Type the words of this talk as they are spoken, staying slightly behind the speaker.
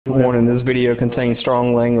Warning, this video contains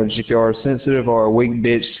strong language. If you are sensitive or a weak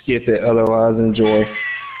bitch, skip it, otherwise enjoy.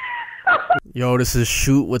 Yo, this is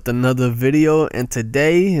Shoot with another video, and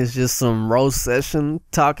today is just some roast session,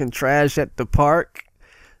 talking trash at the park.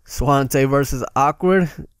 Swante versus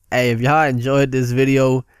Awkward. Hey, if y'all enjoyed this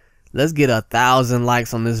video, let's get 1,000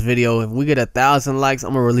 likes on this video. If we get 1,000 likes,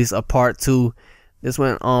 I'm gonna release a part 2. This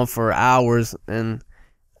went on for hours, and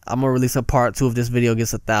I'm gonna release a part 2 if this video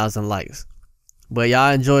gets 1,000 likes. But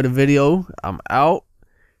y'all enjoy the video. I'm out.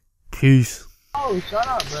 Peace. Oh, shut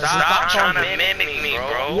up, bro. Stop trying to mimic me,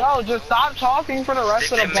 bro. Yo, just stop talking for the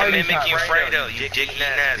rest of the party. Mimic you, Fredo. You dick-eating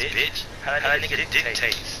ass bitch. How that nigga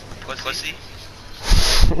dictates? Pussy?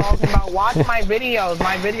 Talking about watch my videos.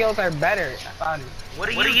 My videos are better. What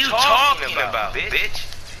are you talking about, bitch?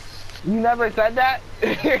 You never said that? My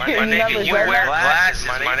nigga, you wear glasses.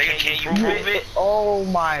 My nigga, can you prove it? Oh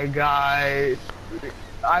my god.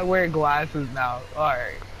 I wear glasses now.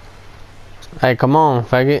 Alright. Hey, come on,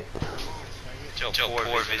 faggot. Joe,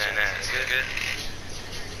 poor vision ass, nigga.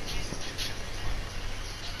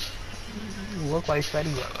 You look like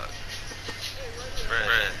Fetty. No,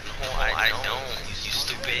 I don't. You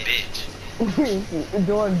stupid bitch.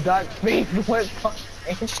 Doing duck face with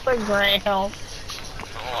Instagram. No,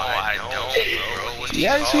 I don't, bro.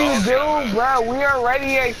 Yes, you do, bro. We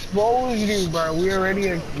already exposed you, bro. We already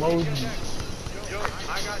exposed you.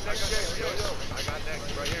 I got next, yo, I got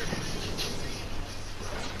next right here.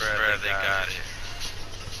 Bruh, they got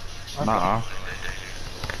it. Nuh-uh.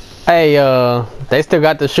 Hey, they still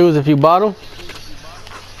got the shoes if you bought them?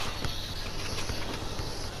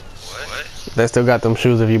 What? They still got them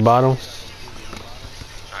shoes if you bought them?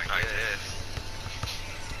 I guess.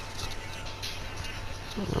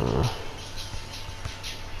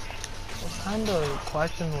 What kind of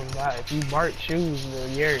question was that? If you bought shoes, they're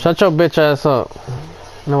yours. Shut your bitch ass up.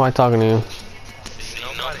 Nobody talking to you.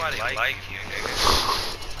 Nobody like you,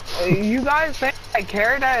 nigga. You guys think I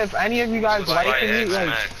care that if any of you guys like me?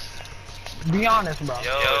 Like, be honest, bro.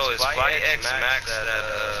 Yo, is Fight X Max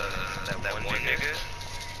that one nigga?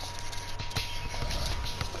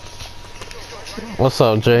 What's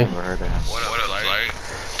up, Jay? What up, like?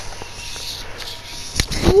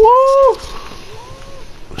 Woo!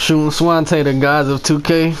 Shooting Swante, the guys of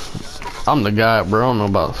 2K. I'm the guy, bro. I don't know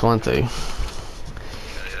about Swante.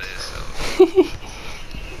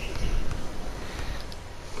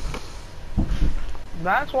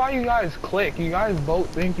 That's why you guys click. You guys both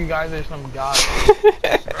think you guys are some guys. Bro,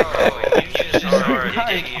 you just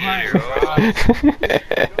already here, bro.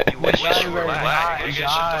 You wish you were black. You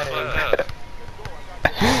shut the fuck up.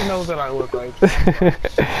 Who knows what I look like?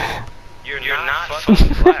 You're not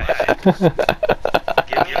fucking black.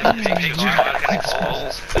 Give me the picture so I can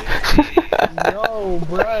expose. Yo,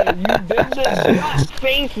 bro, you did the duck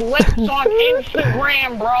face lips on Instagram,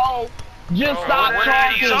 bro. Just stop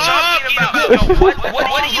talking. What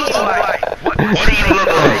do you look like? What do you look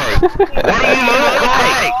like? What do you look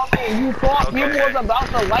like? You thought you was about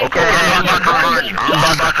to like it. I'm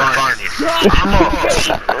about to find it.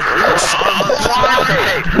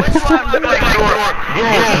 Which one look like yours? Yo,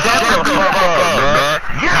 shut the fuck up, bro.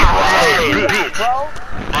 Yeah, bitch.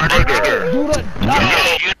 My nigga. Do the duck.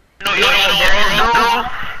 You know,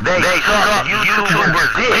 they suck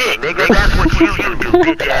YouTubers dick, nigga. That's what you do,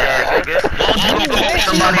 bitch ass nigga. You can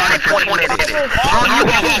somebody for 20 minutes. You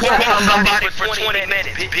can somebody for 20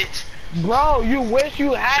 minutes, bitch. Bro, you wish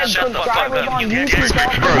you had subscribers on YouTube.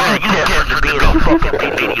 Bro, you have to be in a fucking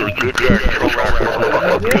video, you bitch ass nigga.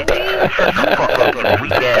 Shut the fuck up, you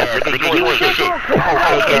weak ass nigga. You ain't shit.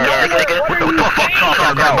 Fake ass nigga. What the fuck you talking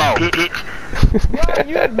about, bitch? Yo,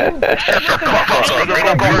 you Shut the fuck up, nigga.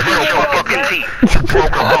 Go brush your fucking teeth. You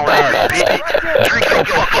broke a bone ass bitch. Drink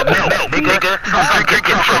your fucking milk, nigga. Stop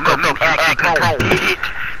drinking sugar milk, act control, bitch.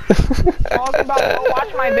 talking about, oh,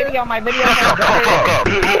 watch my video. My video is Shut the fuck up,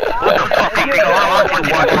 bitch. What the fuck you think I want you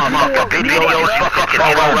to watch my fucking videos, fucking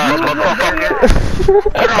all ass motherfucker?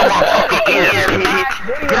 Get on my fucking ears, bitch.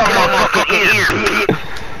 Get on my fucking ears, bitch.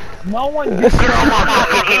 No one Get on my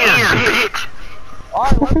fucking ears, bitch.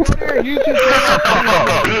 Alright, let's go to your YouTube channel.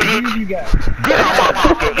 You guys. Get on my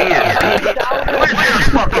fucking ears, bitch. Where's your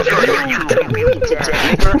fucking YouTube, bitch?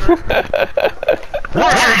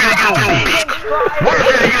 Where's your YouTube, bitch? Where's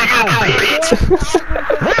your YouTube, bitch?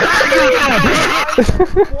 Where's your YouTube, bitch?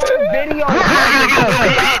 Video. Where's your YouTube,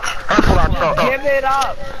 bitch? That's what I thought. Give it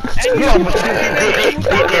up. You don't bitch,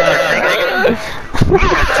 bitch ass nigga. You a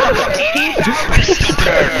fucking bitch. You stupid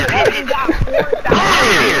ass bitch.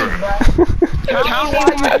 Count why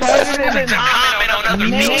you started it. Comment on other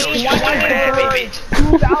videos. Bitch.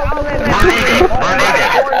 2,000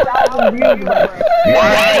 views, bro. Why?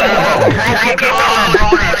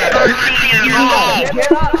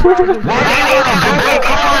 bro. Why you wanna go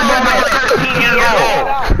car when I'm 13 years old?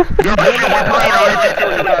 Yo, you were playing on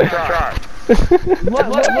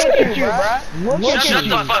Look at you, bro. Look at Shut you.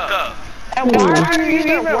 the fuck up. And why are you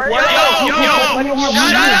even worried about Yo,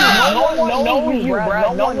 shut up. No one knows you,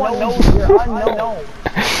 bro. No one knows you're unknown.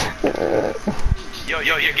 Yo,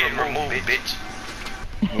 you're getting removed, bitch.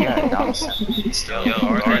 Yeah, nonsense. Yo,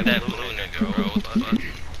 alright, that blue nigga, bro. What the fuck?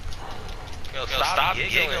 Yo, stop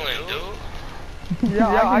giggling, dude. Yo,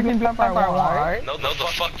 I can do that if I want, alright? No, the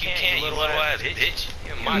fuck you can't, you little ass bitch.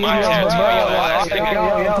 My Yo,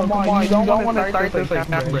 come on, you don't want to start this like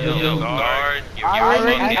that, bro. Yo, guard, I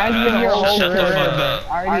already ended your whole shut the career. fuck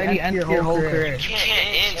up. I already ended your whole career. You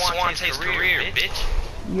can't end Swante's career, bitch.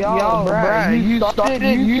 Yo, bro, you started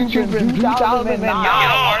YouTube in 2009. Yo,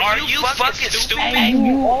 are you fucking stupid? And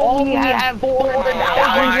you only have 4,000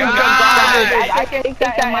 subscribers. I can take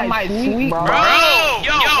that in my tweet, bro.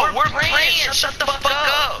 Yo, we're playing. Shut the fuck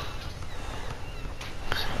up.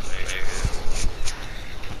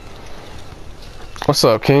 What's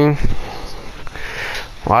up, King?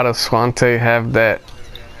 Why does Swante have that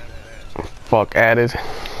fuck added?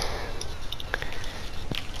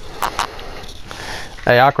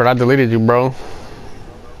 Hey, Awkward, I deleted you, bro.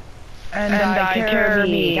 And I care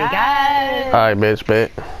me, guys. Alright, bitch,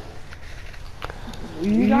 bet.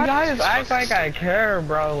 You guys act like I care,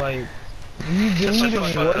 bro. Like, you deleted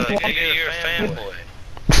me. Nigga, you're a fanboy.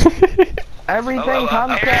 Everything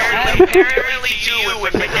comes to Apparently you,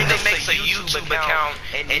 if a nigga makes a YouTube account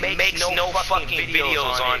and makes no fucking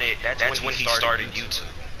videos on it, that's when he started YouTube.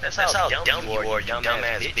 That's how dumb you are,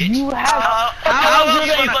 dumbass bitch. You have How are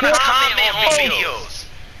you gonna comment on videos?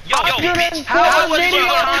 Yo, bitch, how are you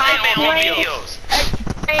gonna comment on videos?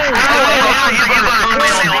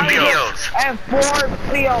 and 4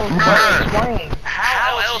 videos, bro. Explain.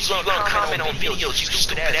 How else are you gonna comment on videos, you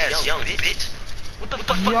stupid ass young bitch? What the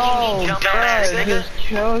fuck Yo, you mean, dumbass bro, nigga? just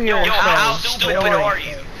chill yourself. Yo, how stupid are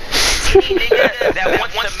you? Any nigga that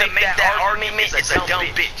wants to make that argument is a dumb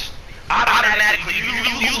bitch. Automatically, you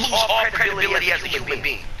lose all credibility as a human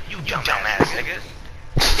being. You dumbass nigga.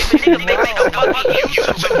 If a nigga make a fucking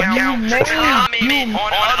YouTube account to comment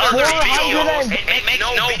on other videos and make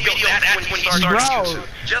no video, that's when he starts YouTube.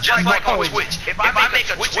 Just like on Twitch. If I make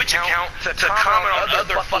a Twitch account to comment on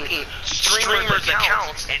other fucking streamers'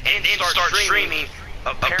 accounts and then start streaming,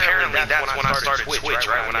 apparently that's when I started Twitch,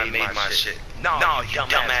 right? When I made my shit. No, you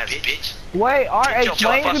dumbass bitch. Wait,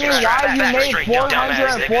 explain to me why you made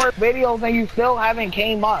 404 videos and you still haven't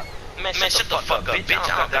came up. Man, shut the fuck up, bitch. I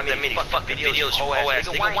don't got that many fucking videos, you hoe ass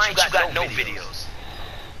nigga. Why ain't you got no videos?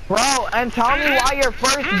 Bro, and tell me why your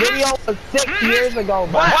first video was 6 years ago,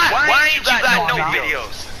 bro. Why ain't you got no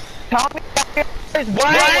videos? Tell me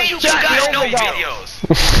why your first video was 6 years ago.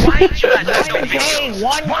 Why ain't you got no videos?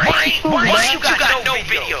 Why ain't you got no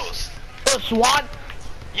videos? SWAT.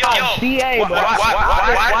 Yo, CA, bro.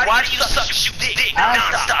 Why do you suck shoot dick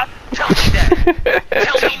non-stop? Tell me that.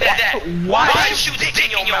 Tell me that. Why do you shoot dick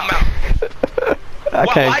in your mouth? I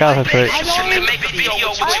can't concentrate. You should make a video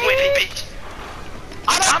with it, bitch.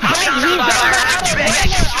 I'm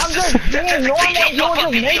just being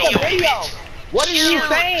normal. You just make a video. What are you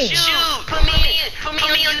saying? Shoot, put me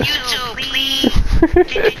on YouTube, please. Never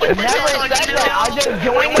said that. I just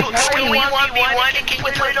joined the party. Can you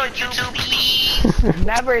put it on YouTube, please?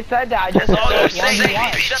 Never said that. I just said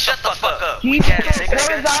that. Shut the fuck up. He just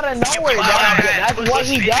comes out of nowhere. That's what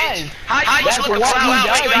he does. That's what he does.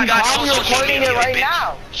 He's probably recording it right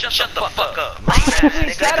now. Shut the fuck up.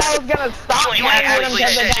 He said I was gonna stop playing with him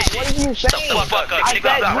because of that. What are you saying? I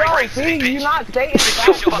said, yo, see, you're not saying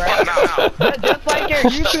facts, bro. Just like your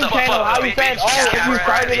YouTube channel, how you said, oh, if you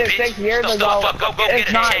started it 6 years ago,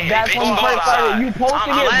 it's not. That's when you first started. You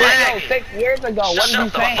posted your video 6 years ago. What are you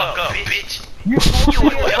saying? You posted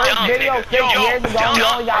your first video 6 years ago and you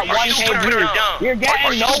only got 1K views. You're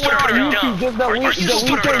getting nowhere on YouTube, just delete your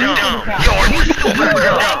YouTube account. You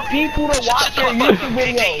want people to watch your YouTube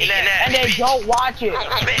videos and they don't watch it.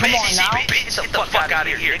 Come on now. Get the fuck out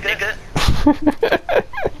of here, nigga.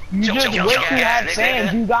 You just wish you had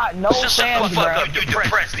fans. You got no fans, bro. You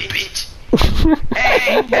depressed, bitch.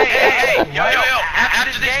 Hey, yo,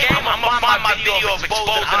 after this game, I'm gonna find my video of exposed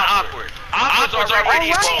and awkward. Awkward's already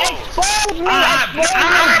exposed. Expose me. I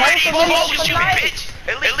already exposed you, bitch.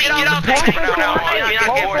 At least get out there.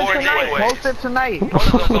 Post it tonight. Go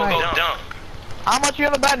dumb. How much you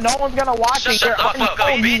gonna bet no one's gonna watch it? Shut the fuck up,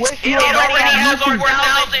 bitch. It already has over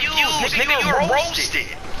 1,000 views. Nigga, you're roasted.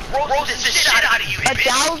 Roasted the shit out of you, bitch.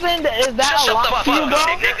 1,000? Is that a lot for you, bro?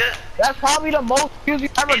 That's probably the most views you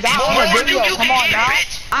ever got on a video. Come on now.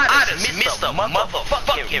 I just missed a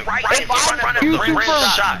motherfucking right in front of the rim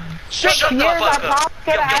shot. 6 years, I probably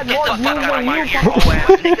could have had more views than you.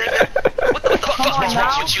 What the fuck is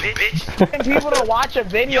wrong with you, bitch? And people to watch a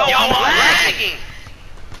video. Yo, I'm lagging.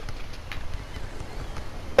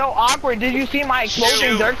 So awkward. Did you see my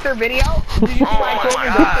exploding Dirkster video? Did you see my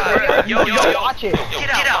exploding Dirkster video? Yo, watch it.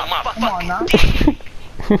 Get out my Come on now.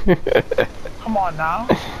 Come on now.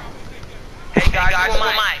 Hey guys, who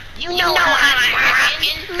am I? You know I'm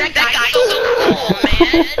rocking. That guy's so cool,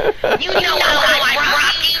 man. You know I'm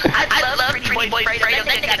rocking. I love Pretty Boy Fredo.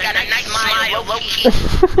 That nigga got a nice smile, low key.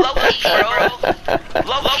 Low key, bro.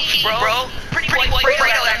 Low key, bro. Pretty Boy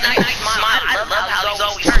Fredo got a nice smile. I love how he's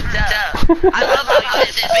always turned up. I love how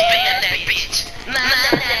he's just banned that bitch.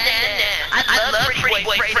 I love Pretty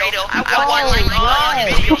Boy Fredo. I watch like all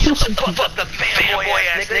his videos. Shut the fuck up, fanboy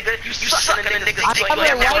ass nigga. You sucking the niggas. I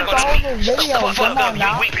haven't liked all his videos. Come on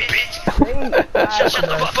now. Weak bitch. Shut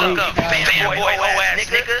the fuck up, fanboy ass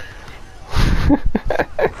nigga.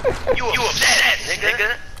 You upset,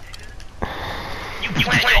 nigga. You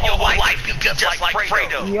plan your whole life be just like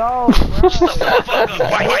Fredo. Yo, Shut the fuck up,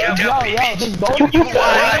 white bitch. just go to You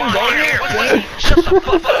lying. Shut the fuck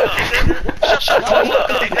up, nigga. Shut the fuck up,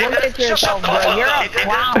 nigga. yourself, bro. You're a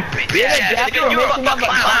clown. You're the definition of a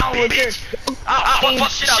clown with your I'll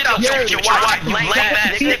fuck shit out your white lame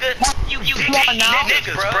ass nigga. You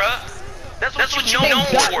niggas, bruh. That's what you're known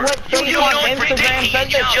for. You known for Instagram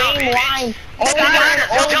says the same line over and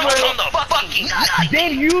over.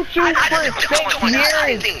 Did YouTube for 6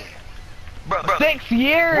 years? 6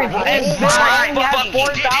 years, and then has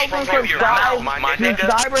 4,000 subscribers, posted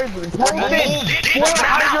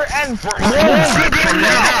 400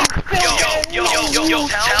 Yo,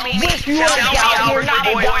 tell me how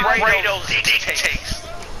Fredo dictates.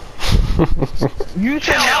 You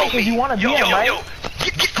should know because you want to be him, right? You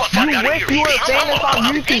wish you were famous on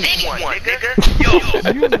YouTube.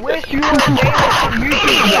 You wish you were famous on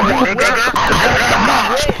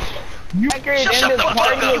YouTube. You record in this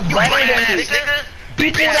party is better than me.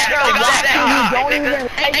 People that are watching who don't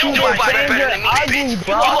even like you, they're saying you're ugly,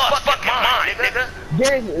 bro.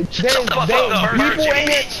 There's people in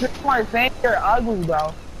this stream are saying you're ugly,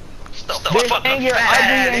 bro. They're saying you're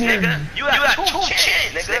ugly and you got 2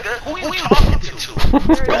 chins, nigga. Who you talking to?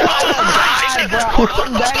 you're bad, bro.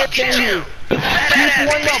 I'm better than you. People in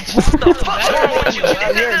the better than you,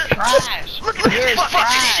 bro. You're trash. You're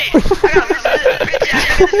trash. I gotta listen to this bitch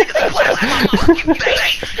ass niggas play like my fucking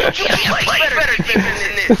face. You can't play better than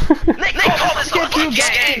this. They call this a fucking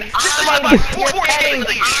game. This is like 4 games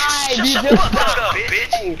a year. Shut the fuck up,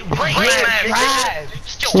 bitch. You play trash.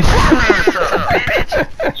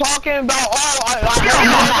 Talking about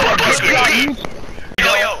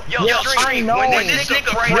when this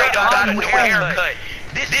nigga Fredo got a new haircut,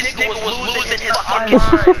 this nigga was losing his fucking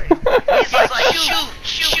mind. He's like,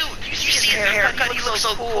 shoot. You see his haircut? He looks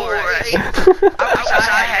so cool, right? I wish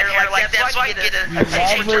I had hair like that so I could get a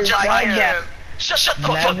taste just like him. Shut the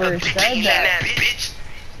fuck up, dick that bitch.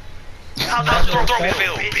 How's your throat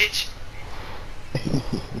feel, bitch?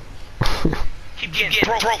 Keep getting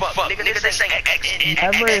broke fuck, nigga. Never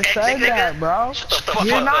said that, bro.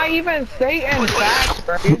 You're not even stating facts,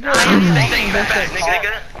 bro. You're just saying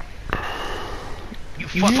nigga. You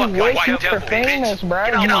wish you were famous, bro.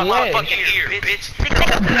 Get out my fucking ear, bitch. Get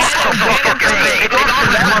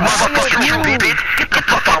the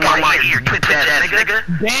fuck out my ear, twitch ass nigga.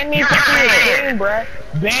 Ban me from your stream, bro.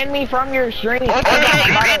 Ban me from your stream.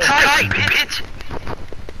 Okay, bitch.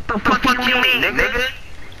 The fuck you mean, nigga?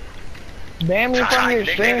 Ban me from your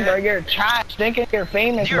stream, bro. You're trash. Thinking you're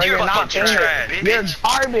famous, bro. You're not famous. You're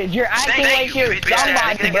garbage. You're acting like you're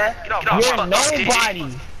somebody, bro. You're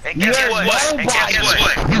nobody. You're nobody. No one cares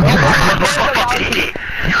about you.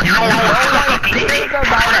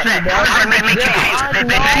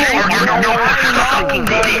 No one cares about you,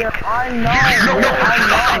 bro. You're unknown.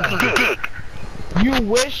 You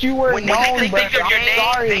wish you were known, bro. I'm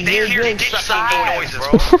sorry. You're just trash.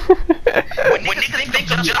 When niggas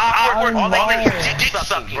think of your awkward, all they think is dick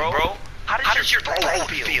sucking, bro. How does your throat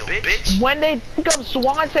feel, bitch? When they think of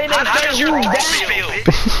Swante, they say who's that?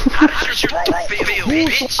 How does your throat feel,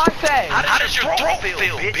 Who's bitch? Swante? How does your throat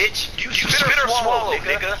feel, bitch? You spit or swallow,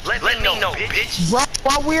 nigga. Let me know, bitch. Bro,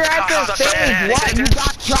 while we're at the stage, what? You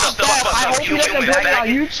got dropped off. I hope he doesn't put me on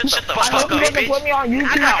YouTube. I hope he doesn't put me on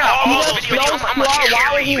YouTube. He doesn't know why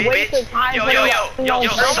would he waste his time putting me on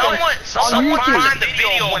someone find the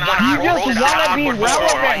video when I You just want to be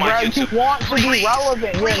relevant, bro. You want to be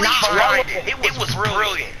relevant. You're not relevant. It was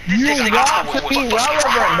brilliant. You want to be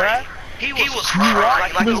relevant, bro. He was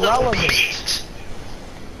crying like a little beast.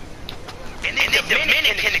 And then the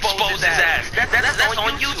Dominican exposed his ass. That's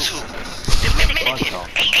on YouTube. The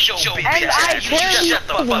And I care you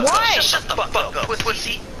what? Shut the fuck up,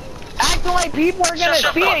 pussy. Acting like people are gonna see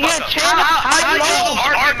it. You're chatting. How you lose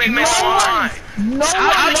arguments online? No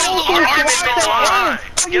one knows who Swante is.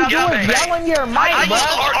 All you do is yell in your mic, bro.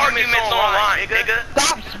 Arguments online, nigga.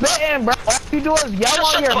 Stop spitting, bro. All you do is yell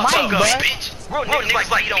on your mic, bro. Real niggas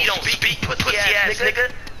like you don't speak, pussy ass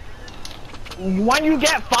nigga. When you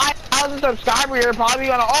get 5,000 subscribers, you're probably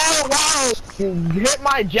gonna, oh wow, hit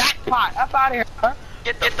my jackpot. Up out of here, bro.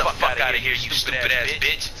 Get the fuck out of here, you stupid ass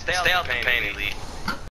bitch. Stay out the pain, Lee.